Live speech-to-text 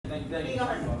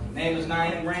Name is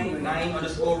Naeem Rain,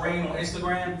 Naeem_Rain on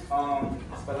Instagram.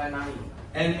 Spell that Naeem.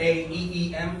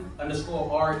 NAEEM_REIGN.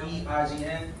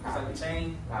 It's like the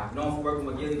chain. Known for working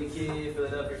with Gilly the Kid,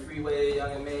 Philadelphia Freeway,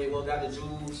 Young and Made, Well Got the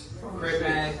Juice, Crip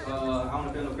Mac. I don't know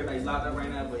if you know Crip Mac, he's locked up right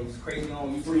now, but he's crazy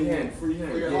on YouTube. Free hand.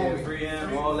 Yeah, free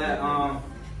hand, all that.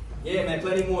 Yeah, man,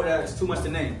 plenty more. That's too much to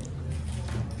name.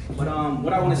 But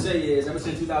what I want to say is, ever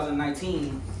since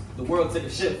 2019, the world took a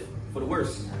shift for the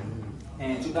worse.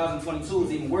 And 2022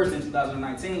 is even worse than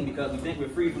 2019 because we think we're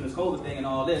free from this COVID thing and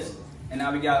all this. And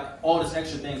now we got all this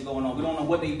extra things going on. We don't know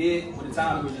what they did with the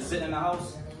time we were just sitting in the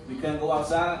house. We couldn't go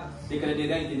outside. They could have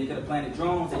did anything. They could have planted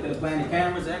drones. They could have planted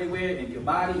cameras everywhere. In your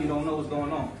body, you don't know what's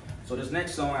going on. So this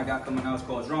next song I got coming out is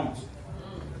called Drones.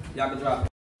 Y'all can drop it.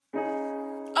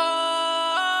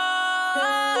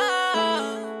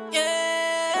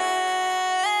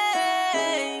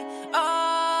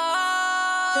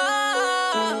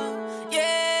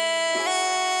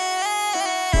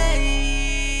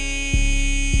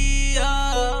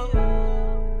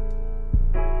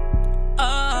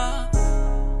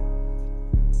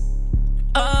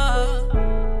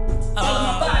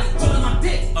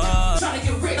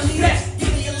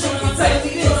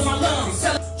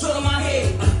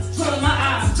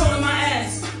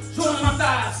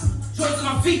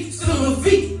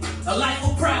 A life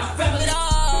of pride, family.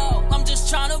 I'm just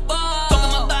trying to ball.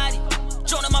 Joining my body,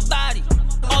 joining my body,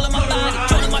 all in my body,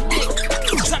 joining my dick.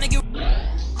 Trying to get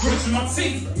crunching my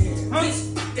teeth.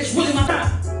 It's really my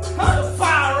time.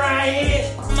 Fire right here.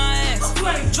 My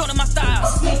ass, joining my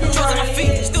thighs, joining my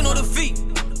feet. Still no defeat.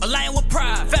 A lion with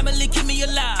pride, family keep me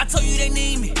alive. I told you they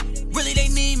need me, really they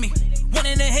need me. One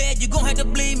in the head, you gon' have to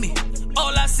bleed me.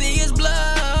 All I see is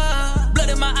blood, blood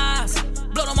in my eyes,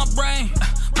 blood on my brain,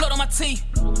 blood on my teeth.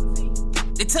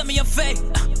 They tell me I'm fake,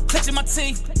 clenching my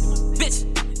teeth. Bitch,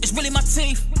 it's really my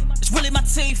teeth. It's really my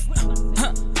teeth.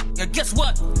 Yeah, guess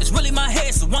what? It's really my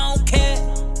head, so I don't care.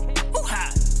 Who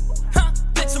high? Huh?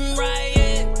 Bitch, I'm right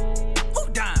here. Who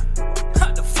dying?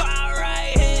 Huh? The fire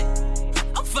right here.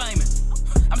 I'm famous.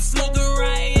 I'm smoking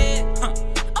right here.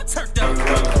 I'm turned up.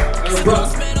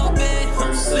 Spend on bed.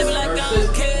 Living like I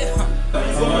don't care. I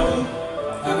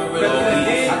can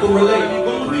relate. I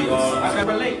can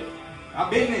relate. I've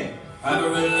been there. I've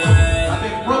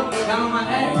been broke, down on my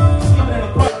ass, sleeping in the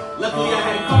park. Luckily I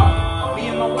had a car, me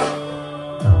and my wife.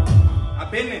 I've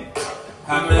been there.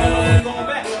 I'm going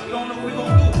back.